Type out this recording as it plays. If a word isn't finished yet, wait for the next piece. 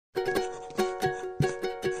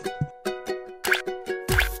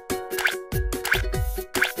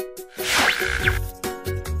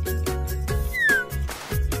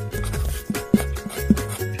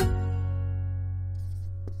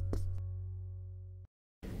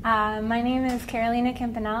My name is Carolina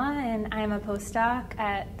Campanella, and I'm a postdoc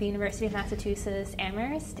at the University of Massachusetts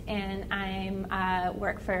Amherst, and I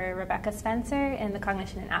work for Rebecca Spencer in the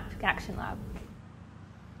Cognition Action Lab.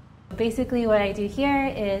 Basically, what I do here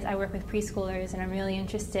is I work with preschoolers, and I'm really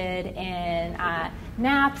interested in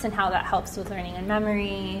naps and how that helps with learning and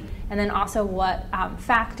memory, and then also what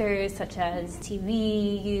factors such as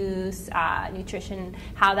TV use, nutrition,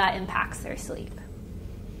 how that impacts their sleep.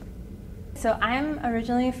 So I'm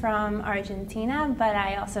originally from Argentina, but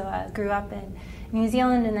I also grew up in New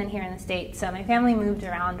Zealand and then here in the States. So my family moved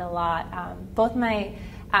around a lot. Both my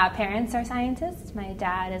parents are scientists. My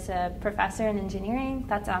dad is a professor in engineering.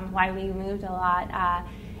 That's why we moved a lot.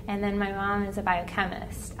 And then my mom is a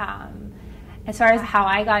biochemist. As far as how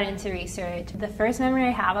I got into research, the first memory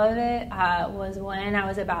I have of it was when I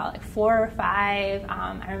was about 4 or 5.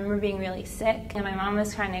 I remember being really sick, and my mom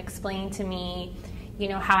was trying to explain to me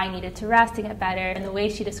how I needed to rest to get better. And the way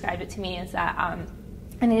she described it to me is that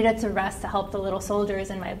I needed to rest to help the little soldiers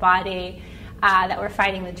in my body that were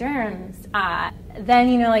fighting the germs.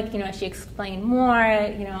 Then, she explained more,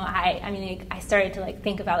 I started to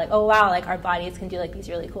think about oh wow, our bodies can do these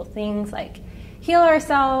really cool things, heal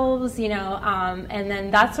ourselves, and then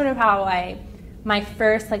that's sort of how my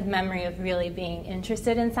first my really being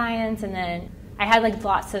interested in science. And then I had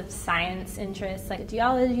lots of science interests, a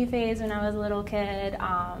geology phase when I was a little kid.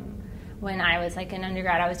 When I was in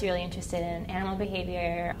undergrad, I was really interested in animal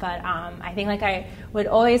behavior. But I think I would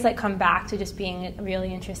always come back to just being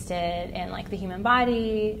really interested in the human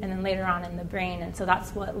body, and then later on in the brain. And so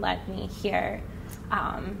that's what led me here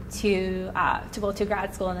to both to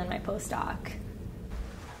grad school and then my postdoc.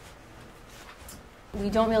 We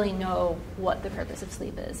don't really know what the purpose of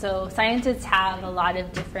sleep is. So scientists have a lot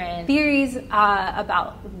of different theories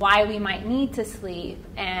about why we might need to sleep.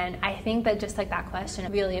 And I think that just that question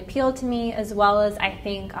really appealed to me, as well as I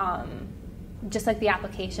think just the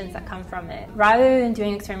applications that come from it. Rather than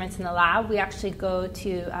doing experiments in the lab, we actually go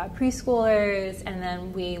to preschoolers, and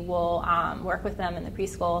then we will work with them in the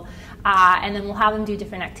preschool. And then we'll have them do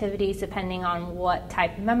different activities depending on what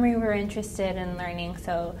type of memory we're interested in learning.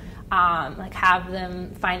 So have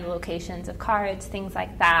them find the locations of cards, things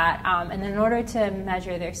like that. And then in order to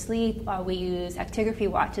measure their sleep, we use actigraphy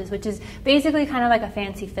watches, which is basically kind of like a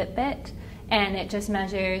fancy Fitbit, and it just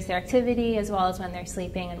measures their activity as well as when they're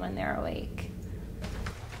sleeping and when they're awake.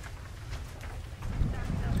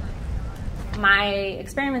 My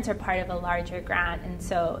experiments are part of a larger grant, and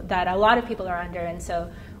so that a lot of people are under, and so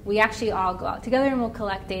we actually all go out together and we'll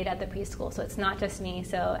collect data at the preschool. So it's not just me.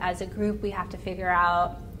 So as a group, we have to figure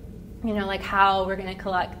out how we're going to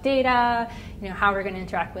collect data, how we're going to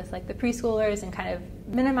interact with the preschoolers and kind of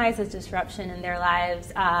minimize the disruption in their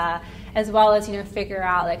lives, as well as figure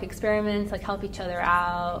out experiments, help each other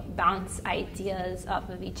out, bounce ideas off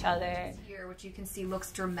of each other. Here, which you can see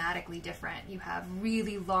looks dramatically different. You have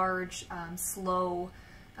really large, slow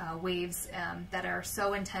waves that are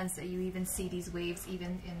so intense that you even see these waves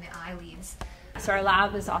even in the eyelids. So our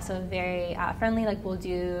lab is also very friendly. We'll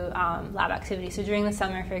do lab activities. So during the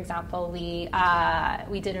summer, for example, we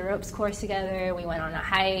did a ropes course together. We went on a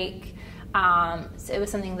hike. So it was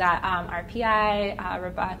something that our PI,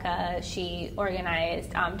 Rebecca, she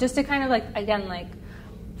organized just to kind of again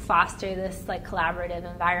foster this collaborative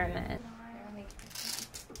environment.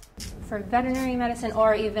 For veterinary medicine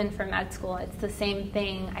or even for med school, it's the same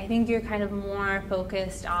thing. I think you're kind of more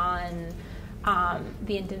focused on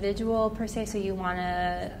the individual per se, so you want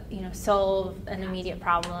to solve an immediate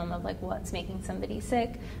problem of what's making somebody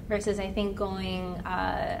sick, versus I think going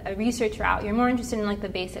a research route, you're more interested in the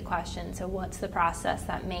basic questions. So what's the process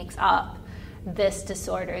that makes up this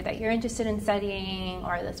disorder that you're interested in studying,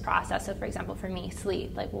 or this process? So for example, for me,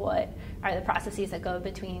 sleep, what are the processes that go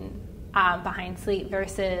behind sleep,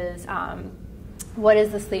 versus what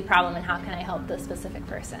is the sleep problem and how can I help this specific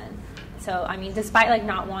person? So, despite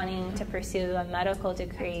not wanting to pursue a medical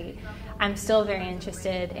degree, I'm still very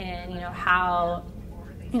interested in, how,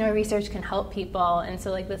 research can help people. And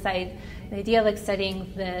so, the idea of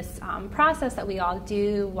studying this process that we all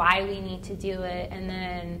do, why we need to do it, and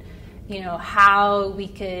then, how we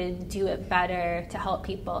could do it better to help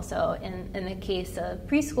people. So, in the case of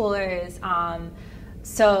preschoolers,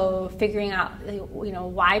 so figuring out,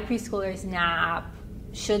 why preschoolers nap.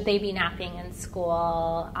 Should they be napping in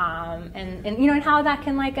school, and how that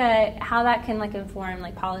can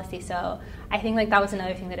inform policy. So I think that was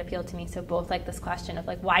another thing that appealed to me. So both this question of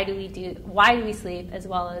why do we sleep, as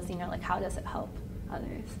well as how does it help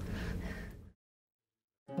others.